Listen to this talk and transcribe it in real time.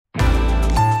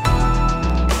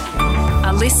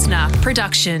listener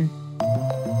production.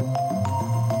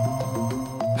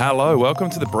 Hello, welcome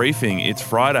to The Briefing. It's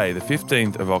Friday, the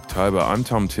 15th of October. I'm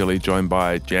Tom Tilley, joined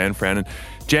by Jan Fran. And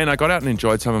Jan, I got out and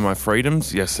enjoyed some of my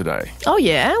freedoms yesterday. Oh,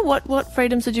 yeah? What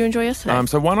freedoms did you enjoy yesterday?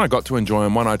 So one I got to enjoy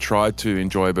and one I tried to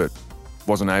enjoy but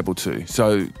wasn't able to.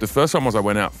 So the first one was I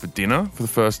went out for dinner for the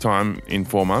first time in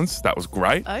 4 months. That was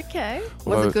great. Okay.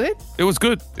 Was it good? It was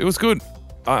good. It was good.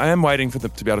 I am waiting for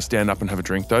them to be able to stand up and have a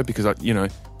drink, though, because,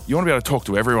 you want to be able to talk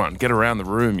to everyone, get around the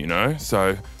room,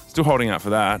 So still holding out for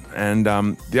that. And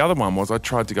the other one was I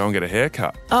tried to go and get a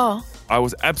haircut. Oh. I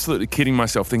was absolutely kidding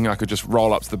myself thinking I could just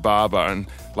roll up to the barber and,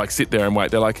 sit there and wait.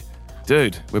 They're like,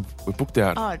 dude, we're booked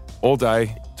out all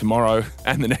day, tomorrow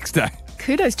and the next day.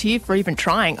 Kudos to you for even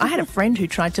trying. I had a friend who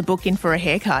tried to book in for a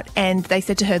haircut and they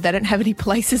said to her they don't have any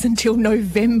places until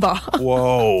November.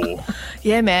 Whoa.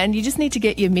 Yeah, man, you just need to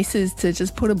get your missus to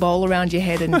just put a bowl around your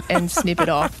head and snip it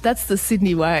off. That's the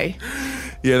Sydney way.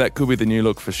 Yeah, that could be the new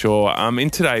look for sure. In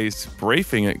today's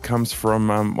briefing, it comes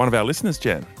from one of our listeners,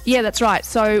 Jan. Yeah, that's right.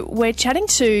 So we're chatting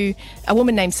to a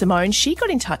woman named Simone. She got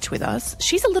in touch with us.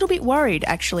 She's a little bit worried,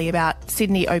 actually, about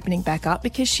Sydney opening back up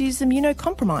because she's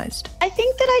immunocompromised. I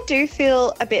think that I do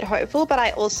feel a bit hopeful, but I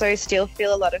also still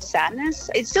feel a lot of sadness.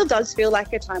 It still does feel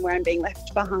like a time where I'm being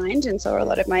left behind, and so are a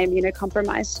lot of my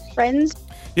immunocompromised friends.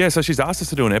 Yeah, so she's asked us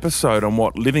to do an episode on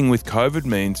what living with COVID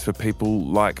means for people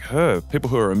like her, people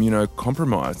who are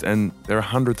immunocompromised, and there are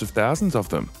hundreds of thousands of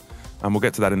them. We'll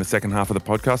get to that in the second half of the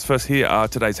podcast. First, here are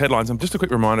today's headlines. Just a quick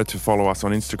reminder to follow us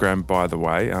on Instagram, by the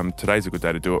way. Today's a good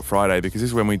day to do it, Friday, because this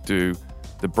is when we do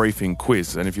the briefing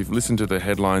quiz. And if you've listened to the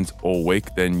headlines all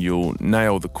week, then you'll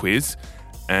nail the quiz.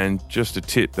 And just a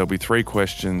tip, there'll be 3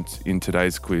 questions in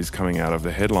today's quiz coming out of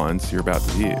the headlines you're about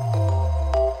to hear.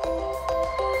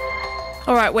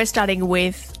 All right, we're starting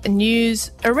with news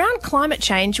around climate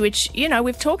change, which,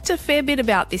 we've talked a fair bit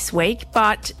about this week.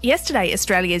 But yesterday,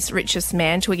 Australia's richest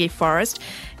man, Twiggy Forrest,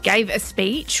 gave a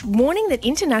speech warning that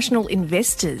international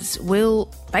investors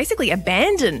will basically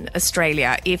abandon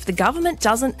Australia if the government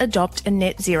doesn't adopt a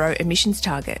net zero emissions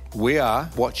target. We are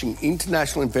watching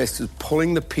international investors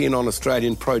pulling the pin on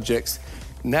Australian projects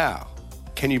now.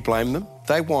 Can you blame them?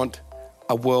 They want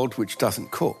a world which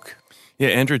doesn't cook. Yeah,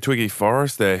 Andrew Twiggy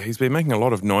Forrest there, he's been making a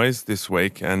lot of noise this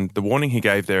week, and the warning he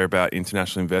gave there about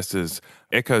international investors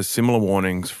echoes similar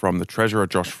warnings from the Treasurer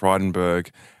Josh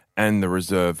Frydenberg and the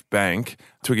Reserve Bank.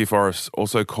 Twiggy Forrest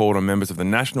also called on members of the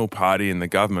National Party and the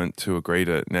government to agree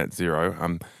to net zero.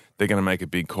 They're going to make a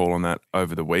big call on that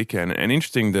over the weekend. And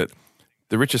interesting that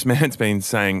the richest man's been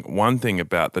saying one thing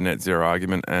about the net zero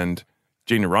argument and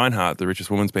Gina Rinehart, the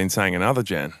richest woman's been saying another,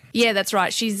 Jan. Yeah, that's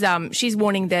right. She's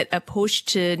warning that a push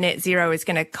to net zero is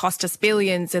going to cost us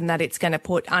billions and that it's going to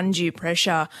put undue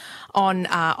pressure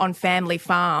on family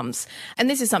farms. And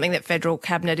this is something that federal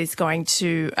cabinet is going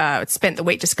to spent the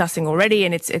week discussing already,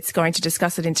 and it's going to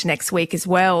discuss it into next week as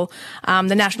well.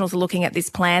 The Nationals are looking at this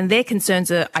plan. Their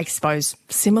concerns are, I suppose,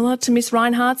 similar to Ms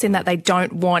Rinehart's in that they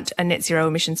don't want a net zero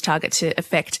emissions target to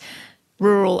affect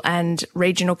rural and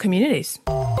regional communities.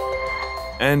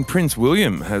 And Prince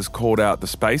William has called out the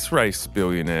space race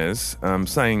billionaires,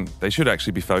 saying they should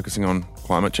actually be focusing on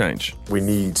climate change. We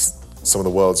need some of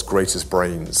the world's greatest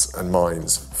brains and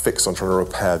minds fixed on trying to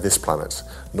repair this planet,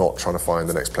 not trying to find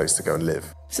the next place to go and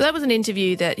live. So that was an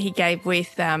interview that he gave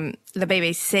with the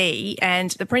BBC,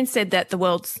 and the Prince said that the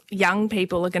world's young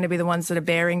people are going to be the ones that are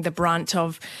bearing the brunt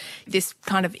of this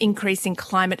kind of increasing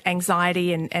climate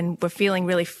anxiety, and we're feeling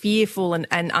really fearful and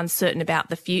uncertain about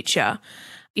the future.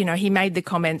 He made the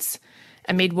comments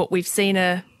amid what we've seen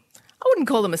I wouldn't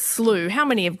call them a slew. How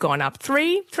many have gone up?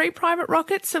 Three private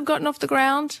rockets have gotten off the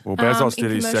ground. Well, Bezos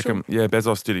did his second. Yeah,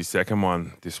 Bezos did his second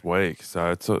one this week.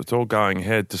 So it's all going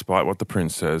ahead, despite what the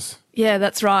Prince says. Yeah,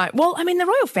 that's right. Well, I mean, the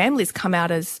royal family's come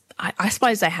out as, I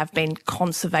suppose they have been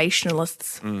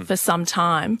conservationists for some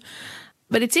time.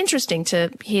 But it's interesting to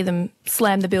hear them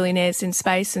slam the billionaires in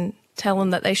space and tell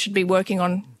them that they should be working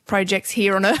on projects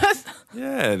here on Earth.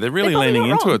 Yeah, they're really leaning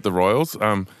into it, the royals.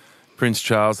 Prince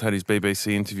Charles had his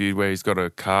BBC interview where he's got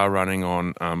a car running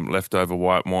on leftover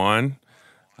white wine.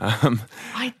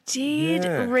 I did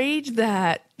read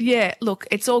that. Yeah, look,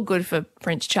 it's all good for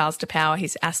Prince Charles to power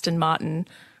his Aston Martin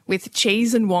with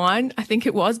cheese and wine, I think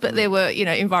it was, but there were,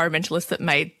 environmentalists that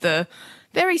made the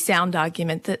very sound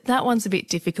argument that one's a bit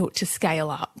difficult to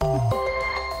scale up.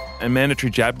 And mandatory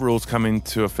jab rules come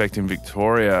into effect in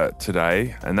Victoria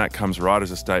today, and that comes right as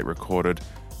the state recorded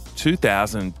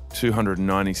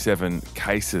 2,297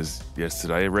 cases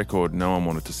yesterday, a record no one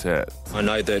wanted to set. I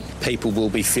know that people will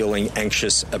be feeling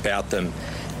anxious about them,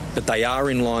 but they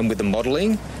are in line with the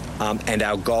modelling and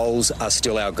our goals are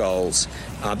still our goals.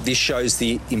 This shows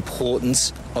the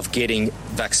importance of getting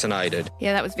vaccinated.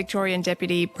 Yeah, that was Victorian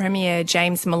Deputy Premier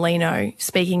James Merlino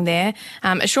speaking there,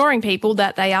 assuring people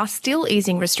that they are still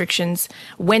easing restrictions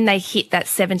when they hit that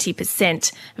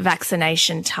 70%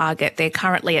 vaccination target. They're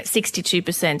currently at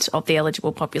 62% of the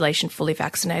eligible population fully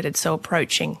vaccinated, so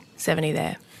approaching 70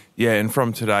 there. Yeah, and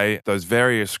from today, those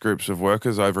various groups of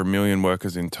workers, over 1 million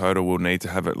workers in total, will need to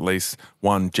have at least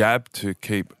one jab to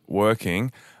keep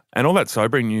working. And all that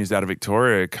sobering news out of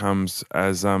Victoria comes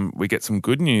as we get some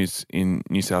good news in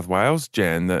New South Wales,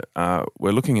 Jan, that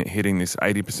we're looking at hitting this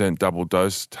 80% double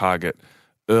dose target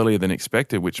earlier than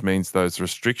expected, which means those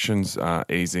restrictions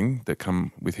easing that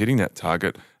come with hitting that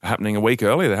target are happening a week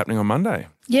earlier. They're happening on Monday.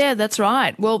 Yeah, that's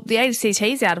right. Well, the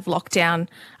ACT's out of lockdown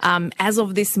as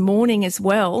of this morning as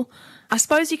well. I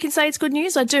suppose you can say it's good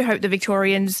news. I do hope the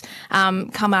Victorians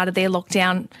come out of their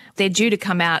lockdown. They're due to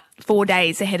come out 4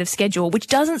 days ahead of schedule, which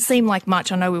doesn't seem like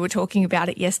much. I know we were talking about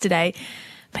it yesterday.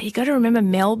 But you got to remember,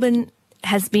 Melbourne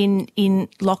has been in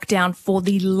lockdown for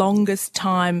the longest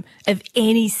time of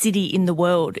any city in the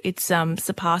world. It's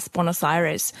surpassed Buenos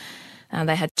Aires.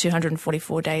 They had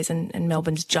 244 days and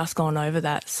Melbourne's just gone over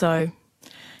that. So,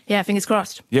 yeah, fingers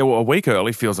crossed. Yeah, well, a week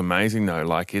early feels amazing though.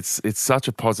 Like it's such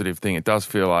a positive thing. It does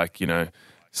feel like,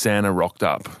 Santa rocked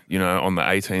up, on the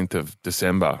 18th of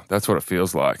December. That's what it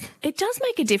feels like. It does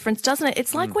make a difference, doesn't it?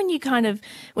 It's like when you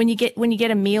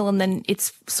get a meal and then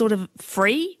it's sort of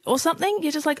free or something.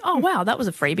 You're just like, oh wow, that was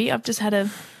a freebie. I've just had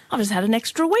an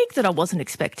extra week that I wasn't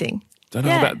expecting. Don't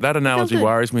know about that analogy.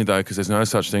 Worries me though, because there's no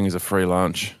such thing as a free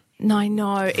lunch. No, I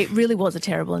know. It really was a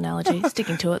terrible analogy.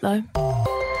 Sticking to it though.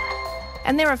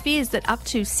 And there are fears that up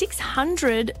to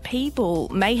 600 people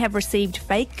may have received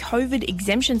fake COVID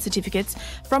exemption certificates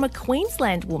from a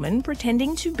Queensland woman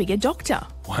pretending to be a doctor.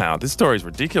 Wow, this story is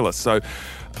ridiculous. So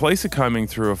police are combing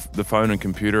through the phone and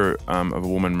computer of a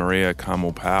woman, Maria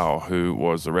Carmel Powell, who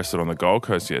was arrested on the Gold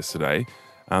Coast yesterday.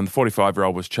 The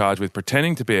 45-year-old was charged with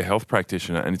pretending to be a health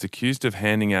practitioner and is accused of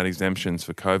handing out exemptions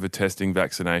for COVID testing,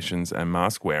 vaccinations and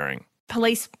mask wearing.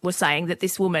 Police were saying that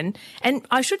this woman, and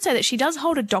I should say that she does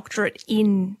hold a doctorate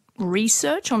in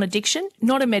research on addiction,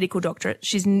 not a medical doctorate.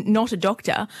 She's not a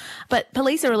doctor, but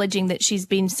police are alleging that she's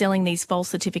been selling these false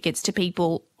certificates to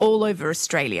people all over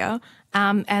Australia.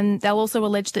 And they'll also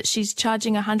allege that she's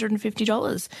charging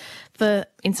 $150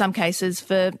 in some cases,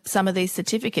 for some of these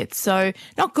certificates. So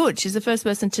not good. She's the first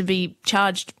person to be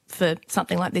charged for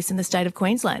something like this in the state of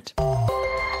Queensland.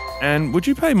 And would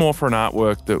you pay more for an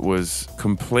artwork that was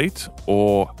complete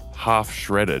or half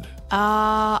shredded?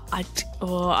 I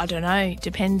don't know.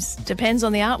 Depends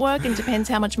on the artwork and depends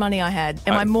how much money I had.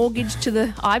 Am I mortgaged to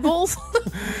the eyeballs?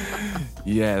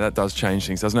 Yeah, that does change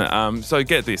things, doesn't it? So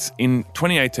get this. In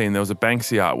 2018, there was a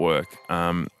Banksy artwork.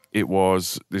 It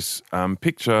was this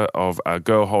picture of a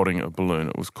girl holding a balloon.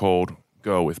 It was called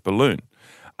Girl with Balloon.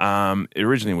 It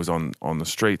originally was on the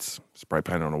streets, spray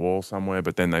painted on a wall somewhere,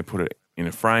 but then they put it in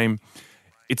a frame.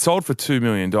 It sold for $2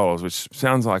 million, which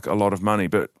sounds like a lot of money,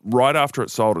 but right after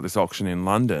it sold at this auction in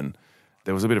London,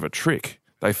 there was a bit of a trick.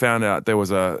 They found out there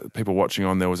was people watching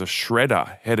on, there was a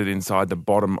shredder headed inside the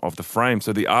bottom of the frame.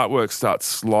 So the artwork starts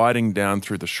sliding down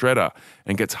through the shredder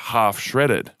and gets half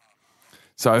shredded.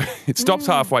 So it stops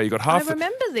halfway. You got half. I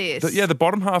remember this. The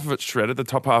bottom half of it's shredded, the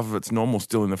top half of it's normal,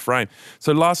 still in the frame.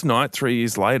 So last night, 3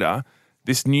 years later,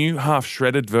 this new half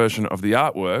shredded version of the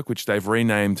artwork, which they've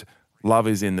renamed Love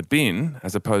is in the Bin,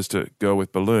 as opposed to Girl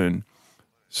with Balloon,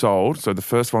 sold. So the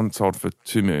first one sold for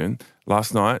 $2 million.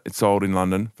 Last night, it sold in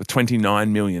London for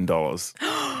 $29 million.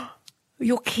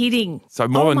 You're kidding. So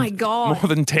my God. More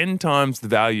than 10 times the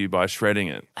value by shredding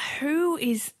it. Who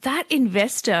is that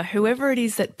investor, whoever it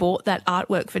is that bought that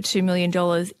artwork for $2 million,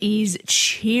 is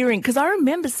cheering? Because I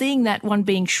remember seeing that one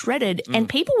being shredded and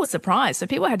people were surprised. So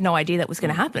people had no idea that was going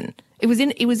to happen. It was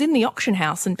in the auction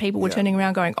house and people were turning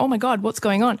around going, oh my God, what's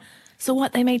going on? So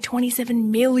what? They made $27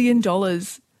 million.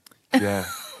 Yeah.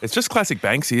 It's just classic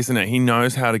Banksy, isn't it? He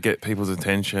knows how to get people's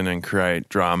attention and create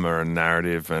drama and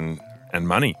narrative and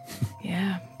money.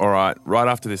 Yeah. All right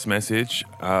after this message,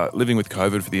 living with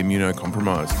COVID for the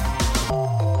immunocompromised.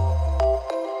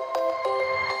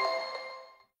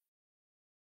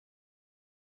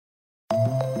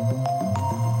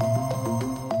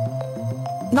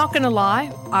 Not going to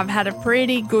lie, I've had a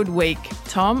pretty good week,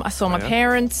 Tom. I saw my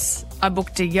parents. I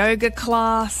booked a yoga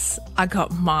class. I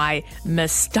got my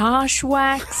moustache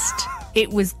waxed. It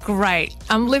was great.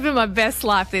 I'm living my best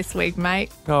life this week,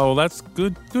 mate. Oh, well, that's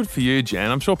good. Good for you,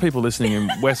 Jan. I'm sure people listening in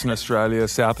Western Australia,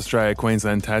 South Australia,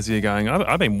 Queensland, Tassie are going,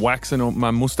 I've been waxing my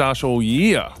moustache all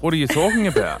year. What are you talking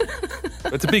about?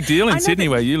 It's a big deal in Sydney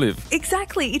where you live.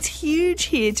 Exactly. It's huge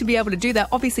here to be able to do that,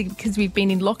 obviously because we've been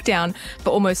in lockdown for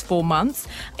almost 4 months.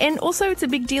 And also it's a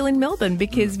big deal in Melbourne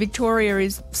because Victoria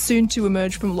is soon to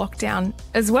emerge from lockdown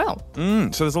as well.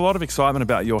 So there's a lot of excitement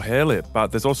about your hair lip,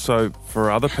 but there's also,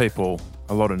 for other people,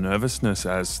 a lot of nervousness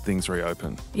as things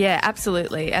reopen. Yeah,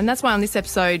 absolutely. And that's why on this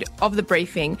episode of The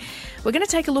Briefing, we're going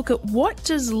to take a look at what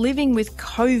does living with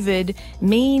COVID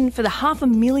mean for the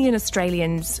 500,000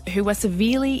 Australians who are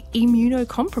severely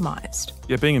immunocompromised.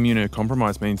 Yeah, being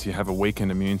immunocompromised means you have a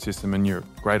weakened immune system and you're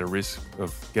at greater risk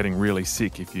of getting really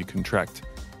sick if you contract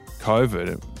COVID.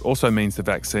 It also means the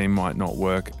vaccine might not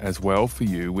work as well for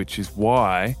you, which is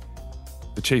why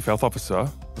the Chief Health Officer,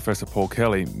 Professor Paul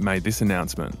Kelly, made this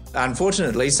announcement.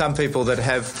 Unfortunately, some people that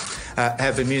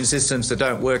have immune systems that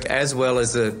don't work as well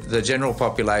as the general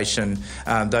population,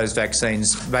 those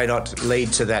vaccines may not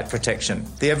lead to that protection.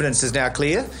 The evidence is now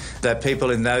clear that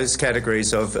people in those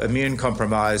categories of immune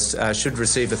compromised should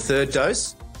receive a third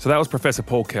dose. So that was Professor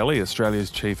Paul Kelly, Australia's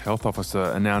Chief Health Officer,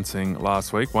 announcing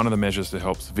last week one of the measures to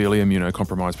help severely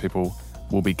immunocompromised people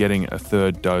will be getting a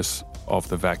third dose of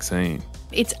the vaccine.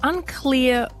 It's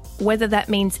unclear whether that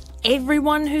means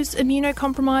everyone who's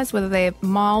immunocompromised, whether they're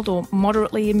mild or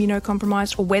moderately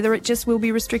immunocompromised, or whether it just will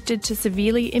be restricted to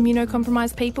severely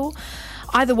immunocompromised people.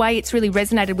 Either way, it's really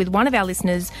resonated with one of our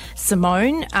listeners,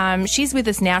 Simone. She's with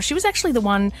us now. She was actually the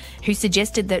one who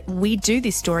suggested that we do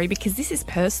this story because this is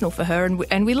personal for her,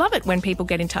 and we love it when people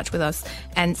get in touch with us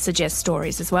and suggest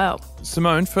stories as well.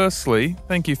 Simone, firstly,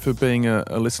 thank you for being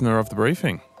a listener of The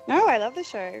Briefing. No, I love the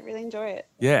show. I really enjoy it.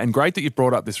 Yeah, and great that you've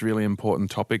brought up this really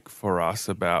important topic for us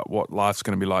about what life's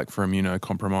going to be like for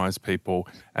immunocompromised people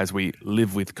as we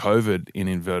live with COVID in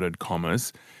inverted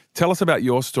commas. Tell us about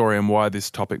your story and why this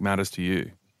topic matters to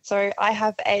you. So I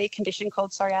have a condition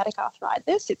called psoriatic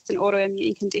arthritis. It's an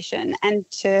autoimmune condition, and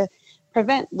to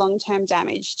prevent long-term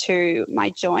damage to my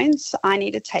joints, I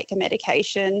need to take a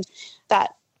medication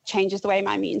that changes the way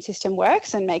my immune system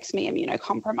works and makes me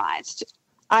immunocompromised.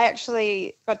 I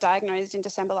actually got diagnosed in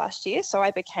December last year, so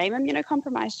I became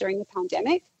immunocompromised during the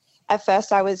pandemic. At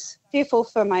first, I was fearful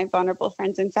for my vulnerable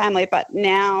friends and family, but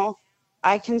now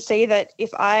I can see that if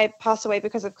I pass away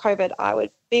because of COVID, I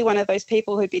would be one of those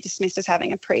people who'd be dismissed as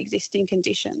having a pre-existing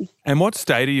condition. And what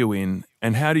state are you in,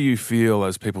 and how do you feel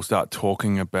as people start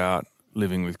talking about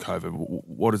living with COVID?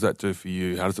 What does that do for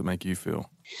you? How does it make you feel?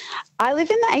 I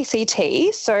live in the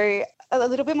ACT, so a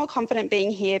little bit more confident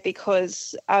being here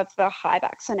because of the high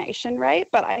vaccination rate,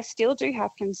 but I still do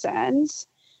have concerns.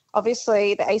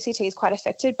 Obviously, the ACT is quite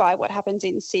affected by what happens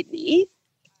in Sydney.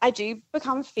 I do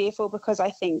become fearful because I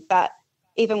think that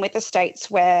even with the states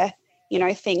where,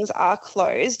 things are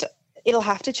closed, it'll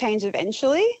have to change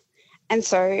eventually. And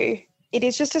so it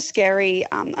is just a scary,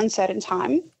 uncertain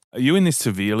time. Are you in this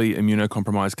severely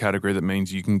immunocompromised category that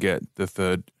means you can get the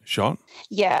third shot?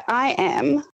 Yeah, I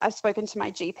am. I've spoken to my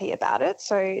GP about it,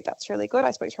 so that's really good.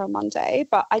 I spoke to her on Monday,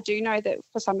 but I do know that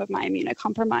for some of my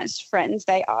immunocompromised friends,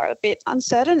 they are a bit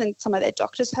uncertain, and some of their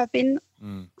doctors have been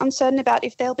uncertain about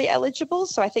if they'll be eligible.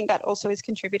 So I think that also is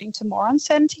contributing to more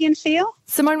uncertainty and fear.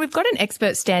 Simone, we've got an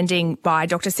expert standing by,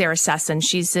 Dr. Sarah Sasson.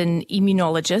 She's an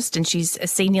immunologist and she's a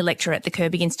senior lecturer at the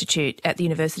Kirby Institute at the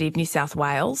University of New South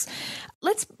Wales.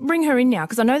 Let's bring her in now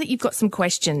because I know that you've got some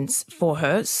questions for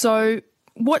her. So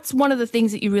what's one of the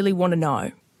things that you really want to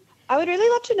know? I would really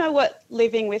love to know what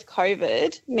living with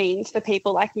COVID means for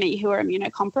people like me who are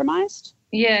immunocompromised.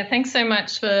 Yeah, thanks so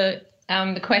much for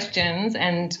the questions,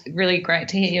 and really great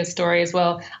to hear your story as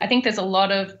well. I think there's a lot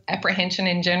of apprehension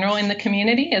in general in the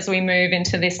community as we move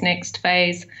into this next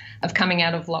phase of coming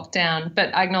out of lockdown.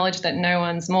 But I acknowledge that no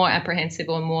one's more apprehensive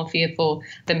or more fearful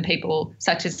than people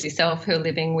such as yourself who are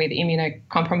living with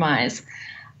immunocompromise.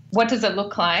 What does it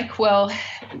look like? Well,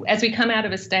 as we come out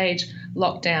of a stage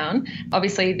lockdown,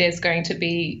 obviously there's going to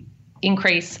be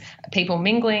increase people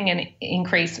mingling and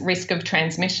increase risk of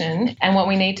transmission. And what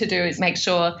we need to do is make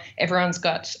sure everyone's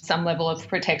got some level of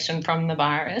protection from the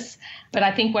virus. But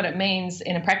I think what it means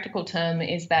in a practical term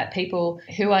is that people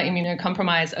who are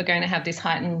immunocompromised are going to have this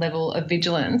heightened level of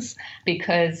vigilance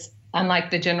because unlike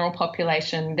the general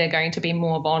population, they're going to be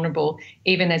more vulnerable,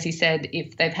 even as you said,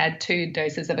 if they've had 2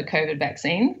 doses of a COVID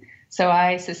vaccine. So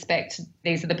I suspect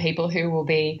these are the people who will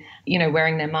be,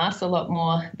 wearing their masks a lot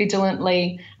more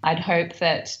vigilantly. I'd hope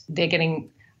that they're getting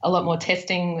a lot more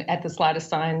testing at the slightest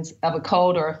signs of a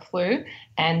cold or a flu.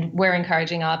 And we're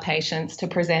encouraging our patients to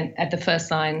present at the first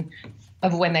sign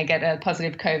of when they get a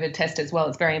positive COVID test as well.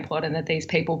 It's very important that these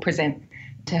people present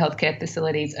to healthcare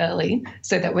facilities early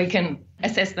so that we can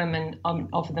assess them and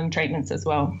offer them treatments as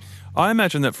well. I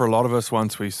imagine that for a lot of us,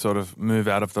 once we sort of move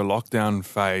out of the lockdown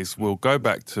phase, we'll go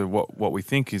back to what we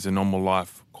think is a normal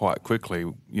life quite quickly.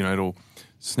 You know, it'll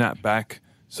snap back,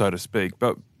 so to speak.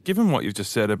 But given what you've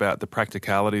just said about the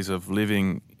practicalities of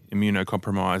living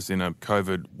immunocompromised in a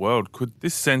COVID world, could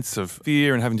this sense of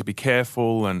fear and having to be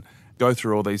careful and go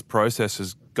through all these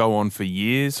processes go on for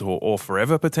years or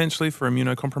forever potentially for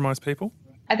immunocompromised people?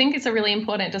 I think it's a really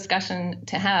important discussion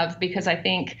to have, because I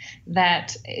think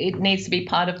that it needs to be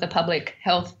part of the public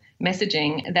health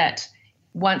messaging that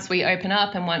once we open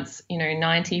up and once,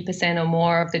 90% or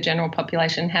more of the general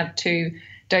population have 2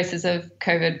 doses of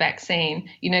COVID vaccine,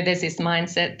 there's this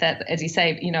mindset that, as you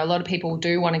say, a lot of people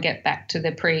do want to get back to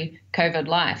the pre-COVID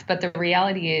life. But the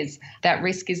reality is that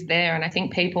risk is there. And I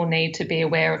think people need to be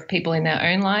aware of people in their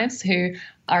own lives who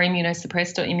are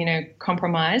immunosuppressed or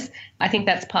immunocompromised. I think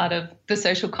that's part of the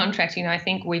social contract. I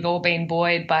think we've all been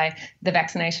buoyed by the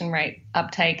vaccination rate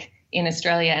uptake in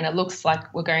Australia, and it looks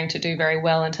like we're going to do very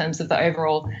well in terms of the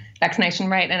overall vaccination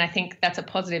rate. And I think that's a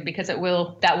positive, because that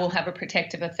will have a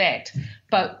protective effect.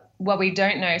 But what we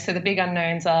don't know, so the big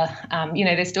unknowns are,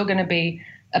 there's still going to be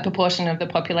a proportion of the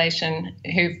population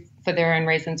who, for their own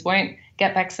reasons, won't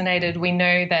get vaccinated. We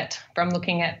know that from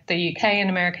looking at the UK and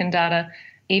American data,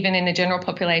 even in the general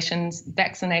populations,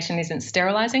 vaccination isn't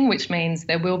sterilising, which means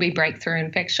there will be breakthrough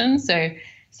infections. So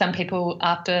some people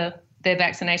after their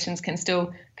vaccinations can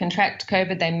still contract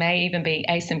COVID. They may even be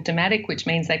asymptomatic, which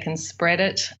means they can spread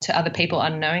it to other people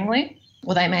unknowingly,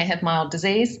 or they may have mild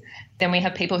disease. Then we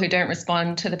have people who don't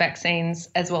respond to the vaccines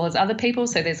as well as other people.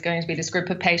 So there's going to be this group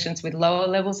of patients with lower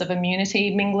levels of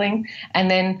immunity mingling.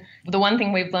 And then the one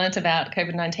thing we've learnt about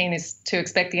COVID-19 is to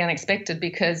expect the unexpected,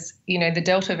 because, the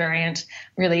Delta variant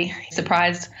really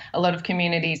surprised a lot of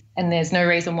communities, and there's no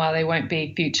reason why there won't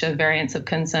be future variants of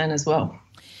concern as well.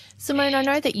 Simone, I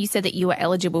know that you said that you were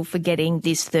eligible for getting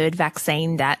this 3rd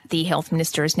vaccine that the Health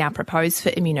Minister has now proposed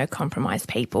for immunocompromised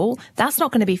people. That's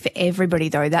not going to be for everybody,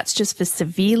 though. That's just for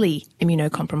severely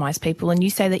immunocompromised people. And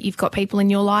you say that you've got people in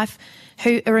your life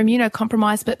who are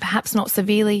immunocompromised but perhaps not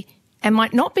severely and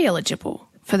might not be eligible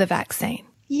for the vaccine.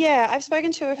 Yeah, I've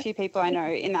spoken to a few people I know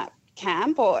in that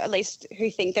camp, or at least who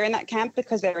think they're in that camp,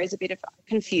 because there is a bit of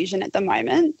confusion at the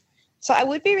moment. So I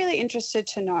would be really interested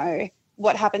to know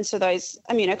what happens to those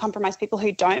immunocompromised people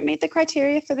who don't meet the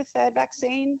criteria for the 3rd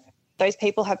vaccine. Those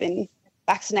people have been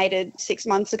vaccinated 6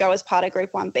 months ago as part of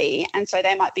Group 1B, and so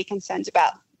they might be concerned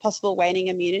about possible waning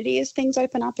immunity as things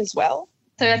open up as well.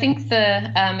 So I think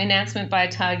the announcement by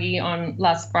Tagi on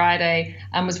last Friday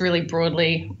was really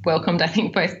broadly welcomed, I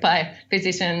think, both by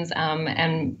physicians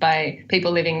and by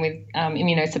people living with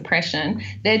immunosuppression.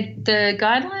 The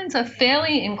guidelines are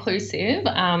fairly inclusive.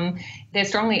 They're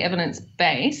strongly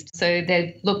evidence-based. So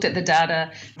they've looked at the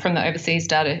data from the overseas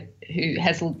data who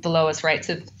has the lowest rates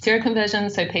of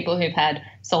seroconversion, so people who've had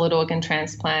solid organ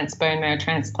transplants, bone marrow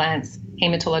transplants,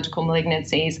 hematological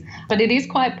malignancies. But it is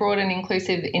quite broad and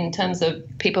inclusive in terms of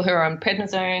people who are on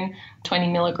prednisone, 20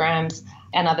 milligrams,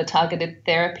 and other targeted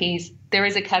therapies. There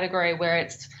is a category where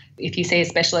it's, if you see a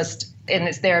specialist and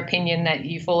it's their opinion that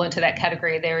you fall into that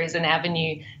category, there is an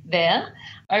avenue there.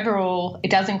 Overall,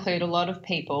 it does include a lot of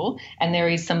people, and there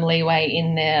is some leeway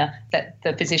in there that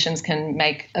the physicians can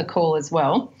make a call as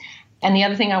well. And the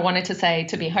other thing I wanted to say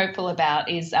to be hopeful about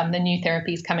is the new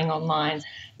therapies coming online.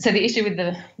 So the issue with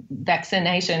the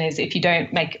vaccination is if you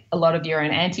don't make a lot of your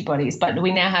own antibodies, but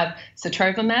we now have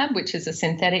sotrovimab, which is a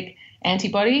synthetic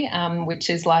antibody, which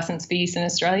is licensed for use in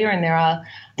Australia, and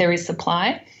there is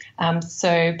supply.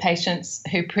 So patients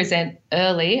who present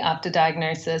early after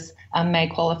diagnosis may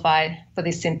qualify for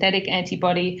this synthetic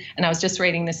antibody. And I was just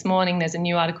reading this morning, there's a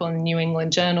new article in the New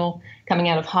England Journal coming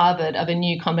out of Harvard of a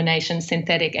new combination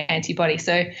synthetic antibody.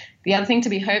 So the other thing to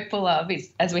be hopeful of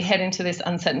is, as we head into this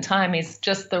uncertain time, is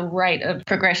just the rate of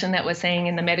progression that we're seeing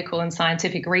in the medical and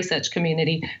scientific research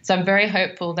community. So I'm very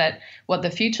hopeful that what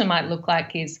the future might look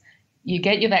like is you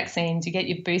get your vaccines, you get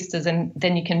your boosters, and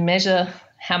then you can measure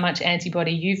how much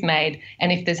antibody you've made.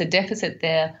 And if there's a deficit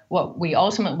there, what we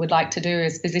ultimately would like to do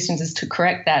as physicians is to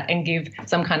correct that and give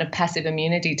some kind of passive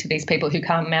immunity to these people who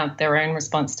can't mount their own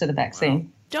response to the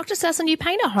vaccine. Dr. Sasson, you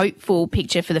paint a hopeful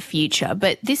picture for the future,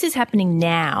 but this is happening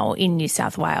now in New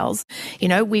South Wales.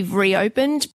 We've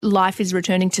reopened, life is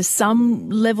returning to some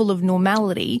level of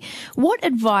normality. What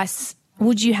advice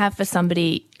would you have for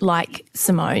somebody like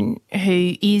Simone,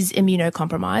 who is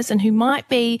immunocompromised and who might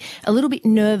be a little bit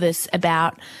nervous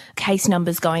about case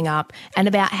numbers going up and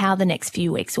about how the next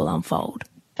few weeks will unfold?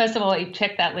 First of all, you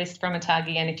check that list from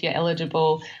ATAGI, and if you're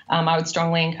eligible, I would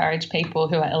strongly encourage people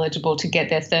who are eligible to get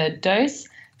their 3rd dose.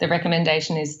 the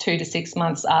recommendation is 2 to 6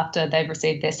 months after they've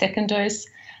received their second dose.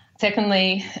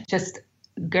 Secondly, just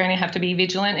going to have to be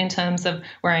vigilant in terms of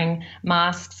wearing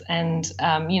masks and,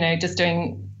 just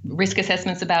doing risk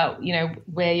assessments about,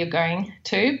 where you're going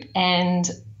to, and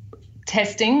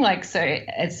testing, so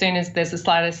as soon as there's the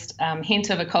slightest hint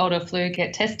of a cold or flu,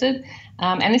 get tested.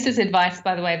 And this is advice,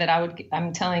 by the way, that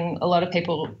I'm telling a lot of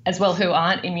people as well who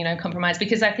aren't immunocompromised,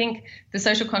 because I think the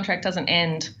social contract doesn't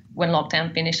end when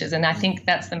lockdown finishes. And I think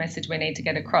that's the message we need to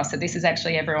get across, that this is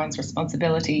actually everyone's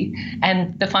responsibility.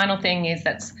 And the final thing is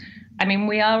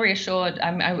we are reassured.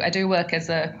 I do work as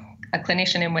a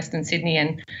clinician in Western Sydney,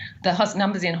 and the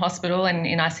numbers in hospital and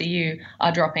in ICU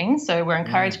are dropping, so we're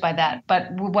encouraged by that.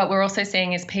 But what we're also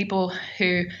seeing is people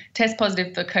who test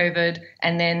positive for COVID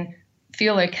and then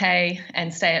feel okay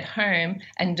and stay at home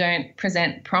and don't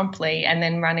present promptly and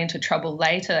then run into trouble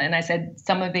later. And I said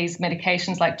some of these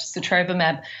medications like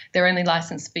sotrovimab, they're only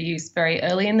licensed for use very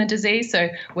early in the disease. So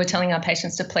we're telling our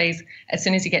patients to please, as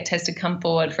soon as you get tested, come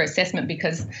forward for assessment,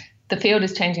 because the field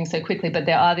is changing so quickly, but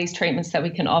there are these treatments that we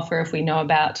can offer if we know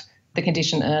about the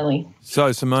condition early.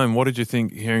 So, Simone, what did you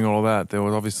think hearing all that? There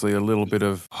was obviously a little bit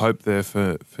of hope there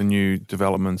for new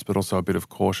developments, but also a bit of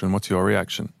caution. What's your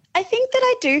reaction? I think that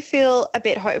I do feel a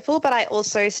bit hopeful, but I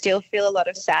also still feel a lot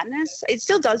of sadness. It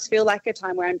still does feel like a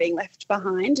time where I'm being left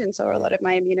behind, and so are a lot of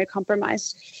my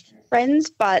immunocompromised friends.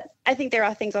 But I think there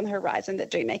are things on the horizon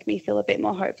that do make me feel a bit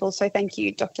more hopeful. So thank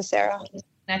you, Dr. Sarah.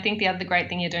 I think the other great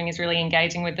thing you're doing is really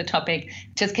engaging with the topic,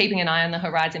 just keeping an eye on the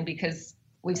horizon, because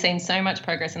we've seen so much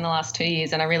progress in the last 2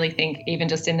 years, and I really think even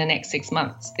just in the next 6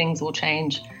 months, things will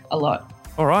change a lot.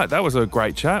 All right, that was a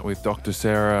great chat with Dr.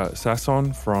 Sarah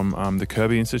Sasson from the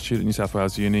Kirby Institute at New South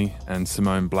Wales Uni, and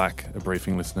Simone Black, a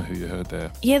briefing listener who you heard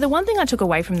there. Yeah, the one thing I took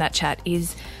away from that chat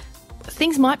is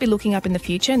things might be looking up in the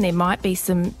future and there might be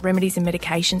some remedies and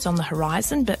medications on the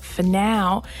horizon, but for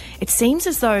now, it seems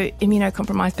as though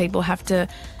immunocompromised people have to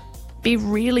be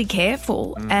really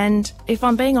careful. And if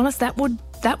I'm being honest, that would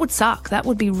suck. That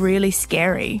would be really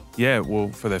scary. Yeah, well,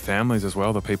 for their families as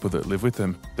well, the people that live with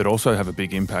them, that also have a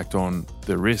big impact on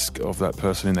the risk of that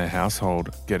person in their household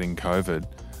getting COVID.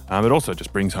 It also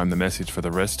just brings home the message for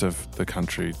the rest of the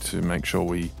country to make sure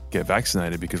we get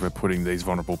vaccinated, because we're putting these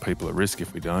vulnerable people at risk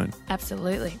if we don't.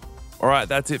 Absolutely. All right,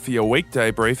 that's it for your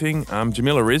weekday briefing.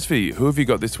 Jamila Rizvi, who have you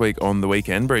got this week on the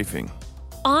weekend briefing?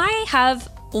 I have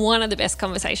one of the best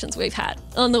conversations we've had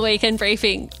on the weekend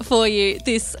briefing for you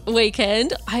this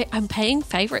weekend. I'm paying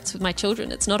favourites with my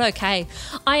children. It's not okay.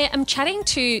 I am chatting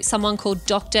to someone called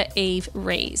Dr. Eve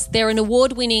Rees. They're an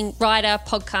award-winning writer,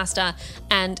 podcaster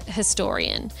and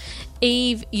historian.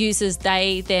 Eve uses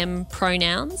they, them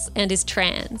pronouns and is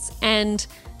trans. And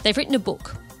they've written a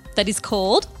book that is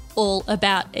called All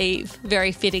About Eve,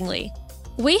 very fittingly.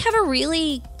 We have a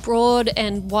really broad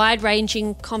and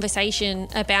wide-ranging conversation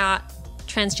about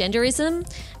transgenderism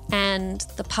and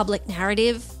the public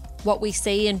narrative, what we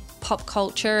see in pop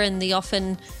culture and the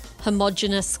often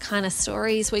homogenous kind of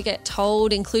stories we get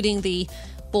told, including the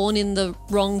born in the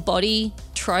wrong body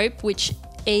trope, which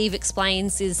Eve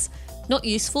explains is not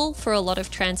useful for a lot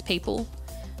of trans people.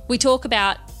 We talk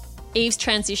about Eve's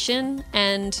transition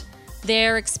and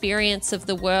their experience of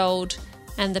the world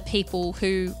and the people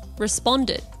who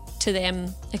responded to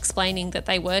them explaining that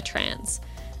they were trans.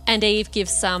 And Eve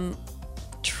gives some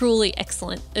truly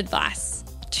excellent advice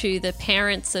to the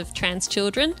parents of trans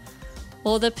children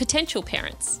or the potential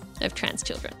parents of trans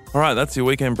children. All right, that's your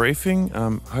weekend briefing.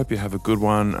 Hope you have a good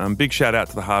one. Big shout out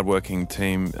to the hardworking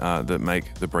team that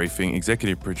make the briefing.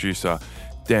 Executive producer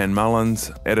Dan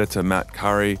Mullins, editor Matt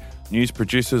Curry, news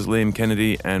producers Liam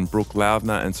Kennedy and Brooke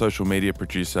Loudner, and social media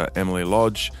producer Emily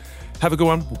Lodge. Have a good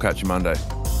one. We'll catch you Monday.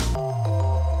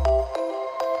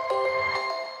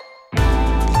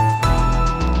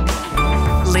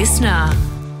 Listener.